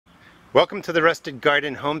Welcome to the Rusted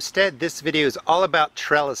Garden Homestead. This video is all about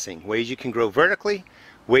trellising, ways you can grow vertically,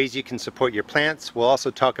 ways you can support your plants. We'll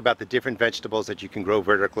also talk about the different vegetables that you can grow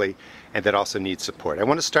vertically and that also need support. I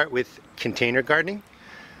want to start with container gardening.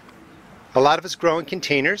 A lot of us grow in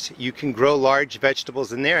containers. You can grow large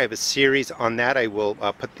vegetables in there. I have a series on that. I will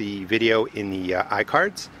put the video in the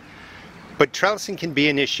iCards. But trellising can be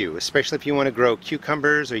an issue, especially if you want to grow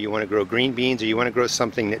cucumbers or you want to grow green beans or you want to grow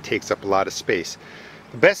something that takes up a lot of space.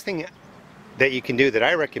 The best thing that you can do that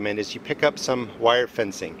I recommend is you pick up some wire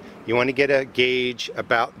fencing. You want to get a gauge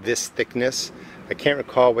about this thickness. I can't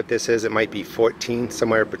recall what this is. It might be 14,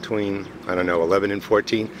 somewhere between, I don't know, 11 and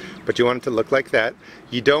 14. But you want it to look like that.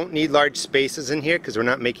 You don't need large spaces in here because we're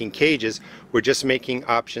not making cages. We're just making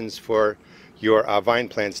options for your vine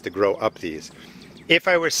plants to grow up these. If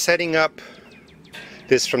I were setting up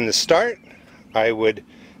this from the start, I would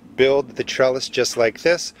build the trellis just like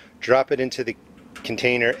this, drop it into the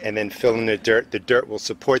container and then fill in the dirt. The dirt will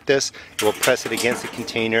support this, it will press it against the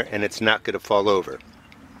container and it's not going to fall over.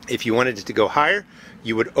 If you wanted it to go higher,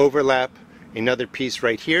 you would overlap another piece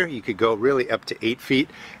right here. You could go really up to 8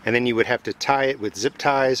 feet and then you would have to tie it with zip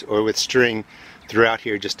ties or with string throughout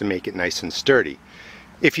here just to make it nice and sturdy.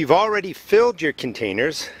 If you've already filled your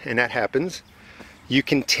containers, and that happens, you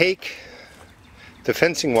can take the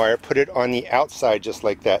fencing wire, put it on the outside just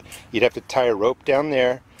like that. You'd have to tie a rope down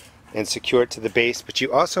there and secure it to the base, but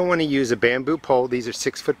you also want to use a bamboo pole. These are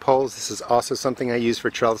 6-foot poles. This is also something I use for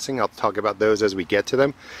trellising. I'll talk about those as we get to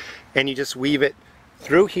them. And you just weave it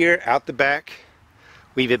through here, out the back,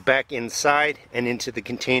 weave it back inside and into the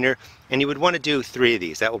container, and you would want to do 3 of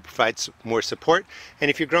these. That will provide more support. And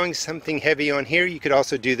if you're growing something heavy on here, you could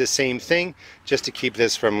also do the same thing just to keep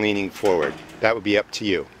this from leaning forward. That would be up to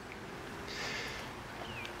you.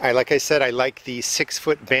 Like I said, I like the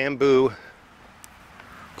 6-foot bamboo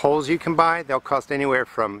poles you can buy. They'll cost anywhere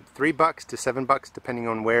from $3 to $7 depending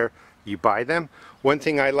on where you buy them. One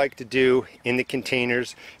thing I like to do in the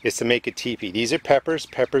containers is to make a teepee. These are peppers.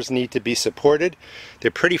 Peppers need to be supported. They're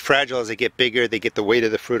pretty fragile as they get bigger. They get the weight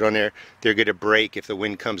of the fruit on there. They're going to break if the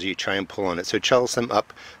wind comes or you try and pull on it. So trellis them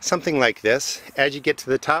up something like this. As you get to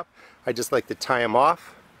the top, I just like to tie them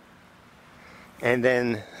off, and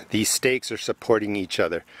then these stakes are supporting each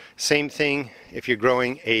other. Same thing if you're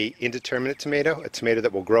growing a indeterminate tomato, a tomato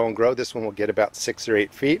that will grow and grow. This one will get about 6 or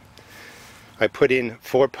 8 feet. I put in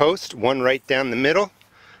 4 posts, one right down the middle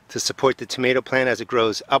to support the tomato plant as it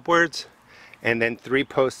grows upwards, and then 3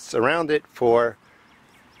 posts around it for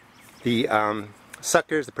the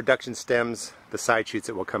suckers, the production stems, the side shoots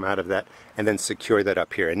that will come out of that, and then secure that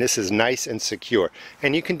up here. And this is nice and secure.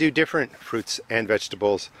 And you can do different fruits and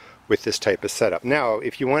vegetables with this type of setup. Now,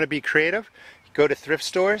 if you want to be creative, go to thrift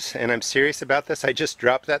stores, and I'm serious about this. I just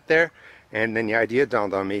dropped that there, and then the idea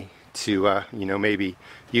dawned on me to, maybe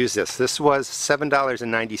use this. This was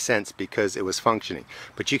 $7.90 because it was functioning,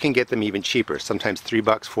 but you can get them even cheaper, sometimes $3,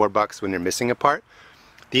 $4 when they're missing a part.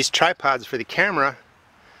 These tripods for the camera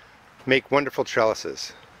make wonderful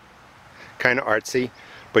trellises. Kind of artsy,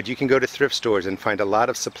 but you can go to thrift stores and find a lot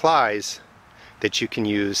of supplies that you can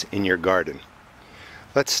use in your garden.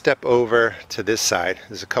 Let's step over to this side.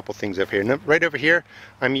 There's a couple things over here. Right over here,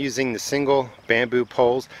 I'm using the single bamboo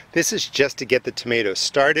poles. This is just to get the tomatoes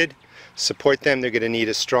started, support them. They're going to need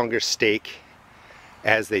a stronger stake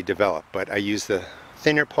as they develop, but I use the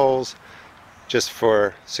thinner poles just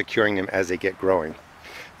for securing them as they get growing.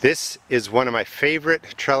 This is one of my favorite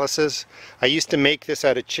trellises. I used to make this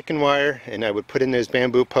out of chicken wire, and I would put in those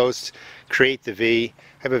bamboo posts, create the V.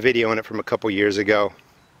 I have a video on it from a couple years ago.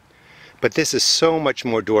 But this is so much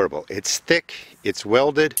more durable. It's thick, it's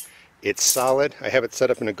welded, it's solid. I have it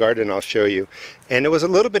set up in a garden, I'll show you. And it was a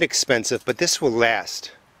little bit expensive, but this will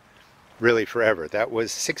last really forever. That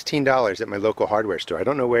was $16 at my local hardware store. I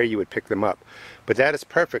don't know where you would pick them up, but that is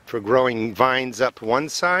perfect for growing vines up one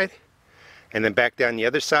side and then back down the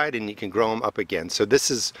other side, and you can grow them up again. So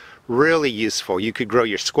this is really useful. You could grow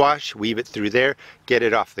your squash, weave it through there, get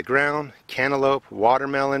it off the ground, cantaloupe,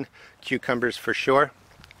 watermelon, cucumbers for sure.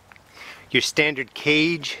 Your standard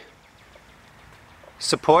cage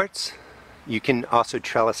supports, you can also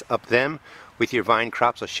trellis up them with your vine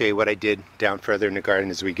crops. I'll show you what I did down further in the garden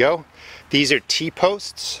as we go. These are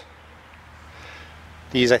T-posts.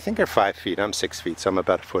 These I think are 5 feet. I'm 6 feet, so I'm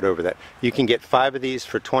about a foot over that. You can get 5 of these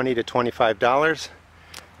for $20 to $25.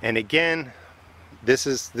 And again,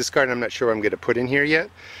 this garden I'm not sure what I'm going to put in here yet,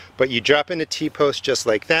 but you drop in a T-post just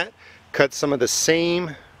like that, cut some of the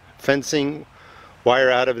same fencing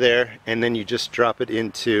wire out of there, and then you just drop it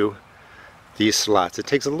into these slots. It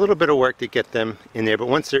takes a little bit of work to get them in there, but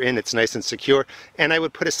once they're in, it's nice and secure. And I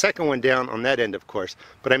would put a second one down on that end, of course,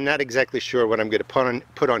 but I'm not exactly sure what I'm going to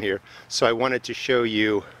put on here, so I wanted to show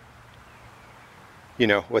you, you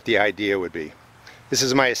know, what the idea would be. This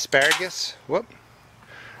is my asparagus. Whoop,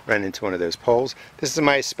 ran into one of those poles. This is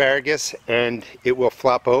my asparagus, and it will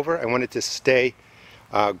flop over. I want it to stay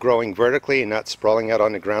growing vertically and not sprawling out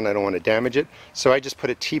on the ground. I don't want to damage it, so I just put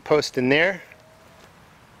a T-post in there,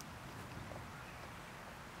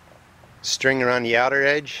 string around the outer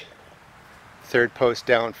edge, third post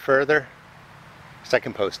down further,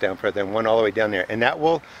 second post down further, and one all the way down there, and that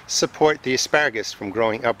will support the asparagus from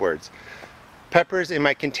growing upwards. Peppers in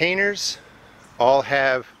my containers all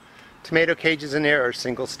have tomato cages in there or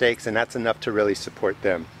single stakes, and that's enough to really support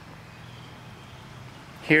them.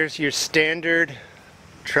 Here's your standard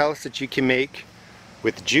trellis that you can make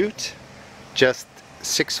with jute, just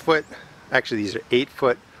 6 foot, actually these are 8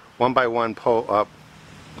 foot 1x1 pole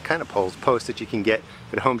kind of posts that you can get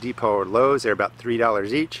at Home Depot or Lowe's. They're about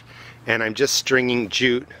 $3 each, and I'm just stringing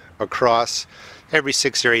jute across every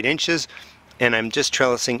 6 or 8 inches, and I'm just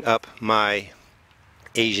trellising up my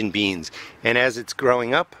Asian beans. And as it's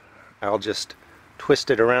growing up, I'll just twist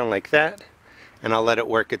it around like that, and I'll let it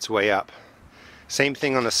work its way up. Same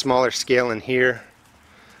thing on a smaller scale in here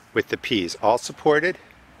with the peas, all supported.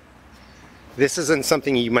 This isn't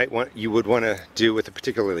something you would want to do with a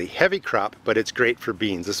particularly heavy crop, but it's great for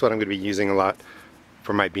beans. This is what I'm going to be using a lot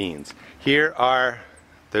for my beans. Here are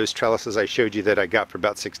those trellises I showed you that I got for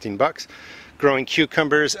about 16 bucks. Growing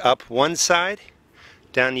cucumbers up one side,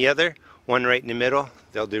 down the other, one right in the middle.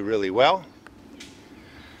 They'll do really well.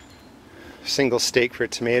 Single stake for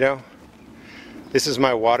tomato. This is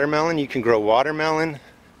my watermelon. You can grow watermelon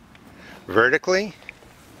vertically.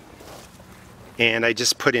 And I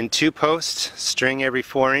just put in 2 posts, string every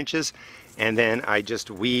 4 inches, and then I just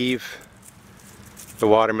weave the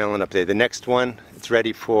watermelon up there. The next one, it's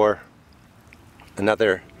ready for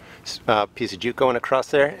another piece of jute going across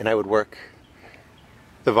there, and I would work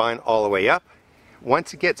the vine all the way up.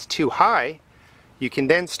 Once it gets too high, you can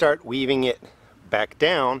then start weaving it back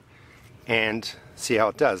down and see how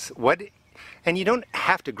it does. And you don't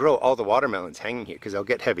have to grow all the watermelons hanging here because they'll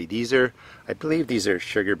get heavy. These are, I believe these are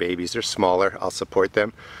sugar babies. They're smaller. I'll support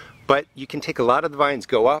them. But you can take a lot of the vines,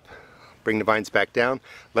 go up, bring the vines back down,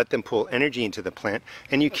 let them pull energy into the plant,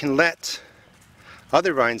 and you can let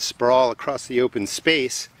other vines sprawl across the open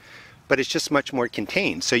space, but it's just much more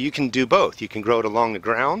contained. So you can do both. You can grow it along the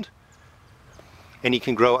ground, and you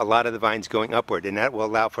can grow a lot of the vines going upward, and that will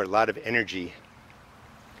allow for a lot of energy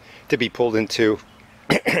to be pulled into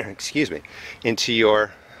excuse me, into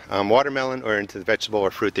your watermelon or into the vegetable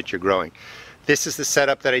or fruit that you're growing. This is the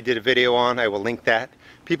setup that I did a video on. I will link that.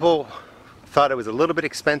 People thought it was a little bit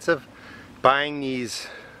expensive buying these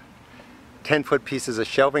 10-foot pieces of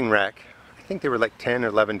shelving rack. I think they were like $10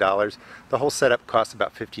 or $11. The whole setup costs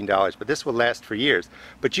about $15, but this will last for years.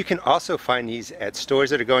 But you can also find these at stores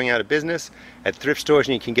that are going out of business, at thrift stores,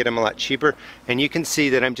 and you can get them a lot cheaper. And you can see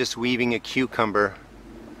that I'm just weaving a cucumber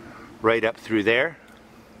right up through there.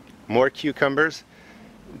 More cucumbers.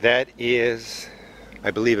 That is,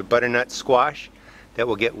 I believe, a butternut squash that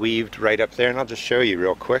will get weaved right up there, and I'll just show you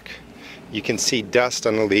real quick. You can see dust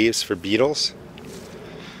on the leaves for beetles.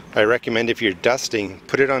 I recommend if you're dusting,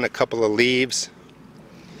 put it on a couple of leaves,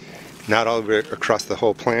 not all over across the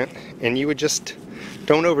whole plant, and you would just,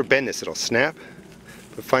 don't overbend this, it'll snap,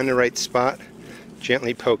 but find the right spot,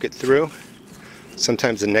 gently poke it through.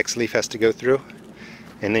 Sometimes the next leaf has to go through,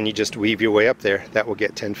 and then you just weave your way up there. That will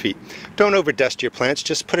get 10 feet. Don't overdust your plants,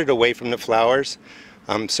 just put it away from the flowers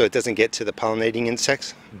so it doesn't get to the pollinating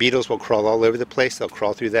insects. Beetles will crawl all over the place, they'll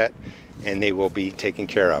crawl through that, and they will be taken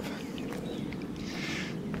care of.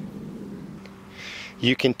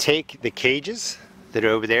 You can take the cages that are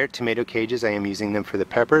over there, tomato cages, I am using them for the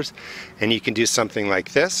peppers, and you can do something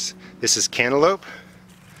like this. This is cantaloupe.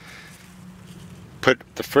 Put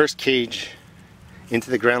the first cage into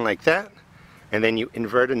the ground like that, and then you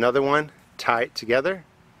invert another one, tie it together,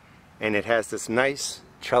 and it has this nice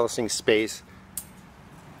trellising space.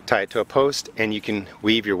 Tie it to a post, and you can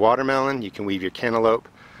weave your watermelon, you can weave your cantaloupe,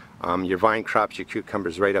 your vine crops, your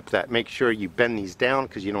cucumbers right up that. Make sure you bend these down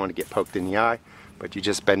because you don't want to get poked in the eye, but you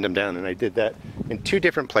just bend them down, and I did that in 2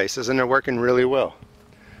 different places, and they're working really well.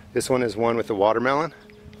 This one is one with the watermelon.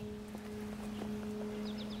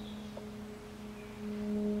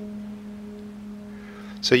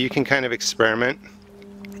 So you can kind of experiment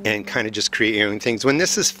and kind of just create your own things. When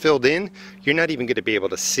this is filled in, you're not even going to be able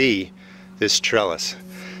to see this trellis.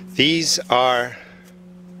 These are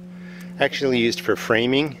actually used for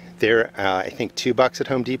framing. They're I think $2 at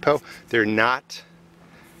Home Depot. They're not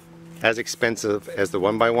as expensive as the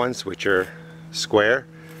 1x1s, which are square.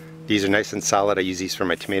 These are nice and solid. I use these for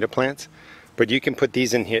my tomato plants. But you can put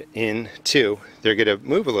these in here too. They're going to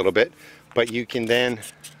move a little bit, but you can then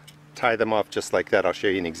tie them off just like that. I'll show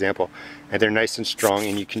you an example. And they're nice and strong,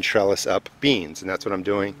 and you can trellis up beans, and that's what I'm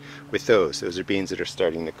doing with those. Those are beans that are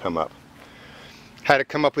starting to come up. Had to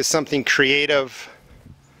come up with something creative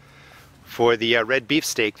for the red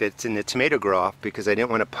beefsteak that's in the tomato grow off, because I didn't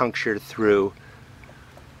want to puncture through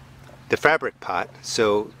the fabric pot.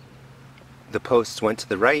 So the posts went to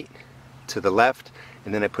the right, to the left,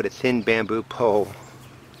 and then I put a thin bamboo pole,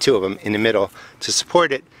 2 of them in the middle, to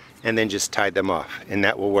support it, and then just tied them off. And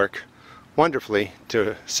that will work wonderfully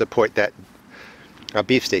to support that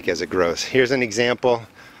beefsteak as it grows. Here's an example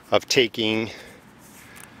of taking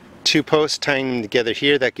 2 posts, tying them together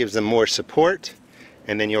here. That gives them more support,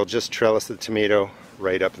 and then you'll just trellis the tomato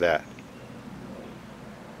right up that.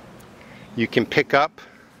 You can pick up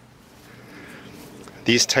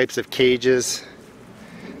these types of cages.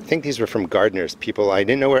 I think these were from gardeners. People, I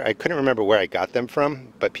couldn't remember where I got them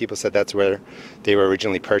from, but people said that's where they were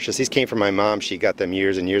originally purchased. These came from my mom. She got them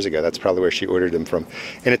years and years ago. That's probably where she ordered them from.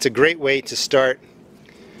 And it's a great way to start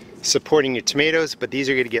supporting your tomatoes, but these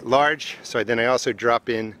are going to get large. So then I also drop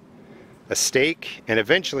in a stake, and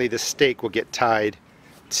eventually the stake will get tied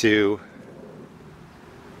to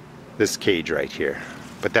this cage right here.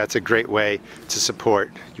 But that's a great way to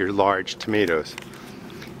support your large tomatoes.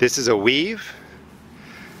 This is a weave.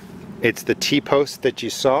 It's the T-post that you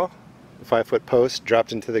saw, the 5-foot post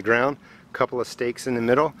dropped into the ground, a couple of stakes in the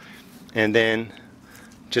middle, and then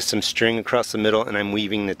just some string across the middle, and I'm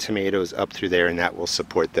weaving the tomatoes up through there, and that will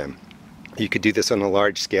support them. You could do this on a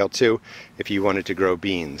large scale too if you wanted to grow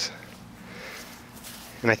beans.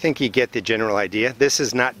 And I think you get the general idea. This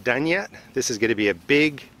is not done yet. This is going to be a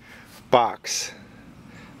big box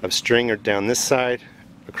of string down this side,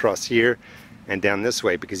 across here, and down this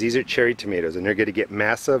way, because these are cherry tomatoes and they're going to get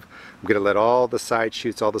massive. I'm going to let all the side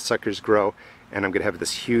shoots, all the suckers grow, and I'm going to have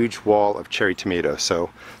this huge wall of cherry tomatoes. So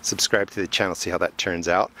subscribe to the channel, see how that turns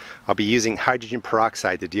out. I'll be using hydrogen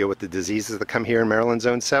peroxide to deal with the diseases that come here in Maryland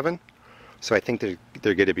Zone 7. So I think they're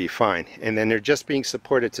going to be fine. And then they're just being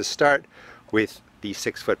supported to start with the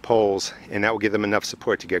 6-foot poles, and that will give them enough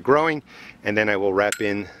support to get growing. And then I will wrap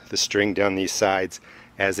in the string down these sides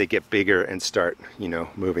as they get bigger and start, you know,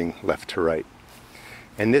 moving left to right.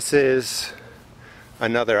 And this is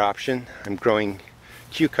another option. I'm growing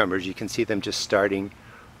cucumbers. You can see them just starting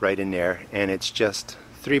right in there, and it's just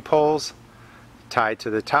 3 poles tied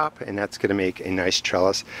to the top, and that's going to make a nice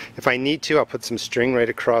trellis. If I need to, I'll put some string right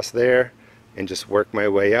across there and just work my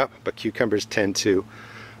way up, but cucumbers tend to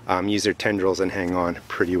use their tendrils and hang on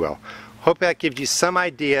pretty well. Hope that gives you some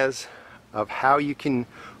ideas of how you can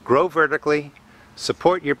grow vertically,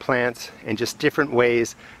 support your plants, and just different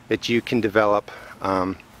ways that you can develop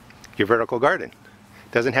your vertical garden.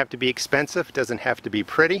 It doesn't have to be expensive, it doesn't have to be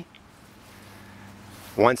pretty.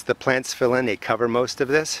 Once the plants fill in, they cover most of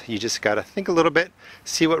this. You just got to think a little bit,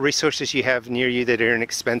 see what resources you have near you that are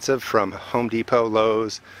inexpensive from Home Depot,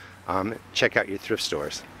 Lowe's. Check out your thrift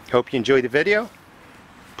stores. Hope you enjoyed the video.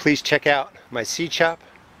 Please check out my seed shop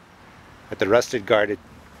at the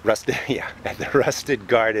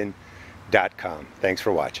rustedgarden.com. Thanks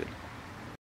for watching.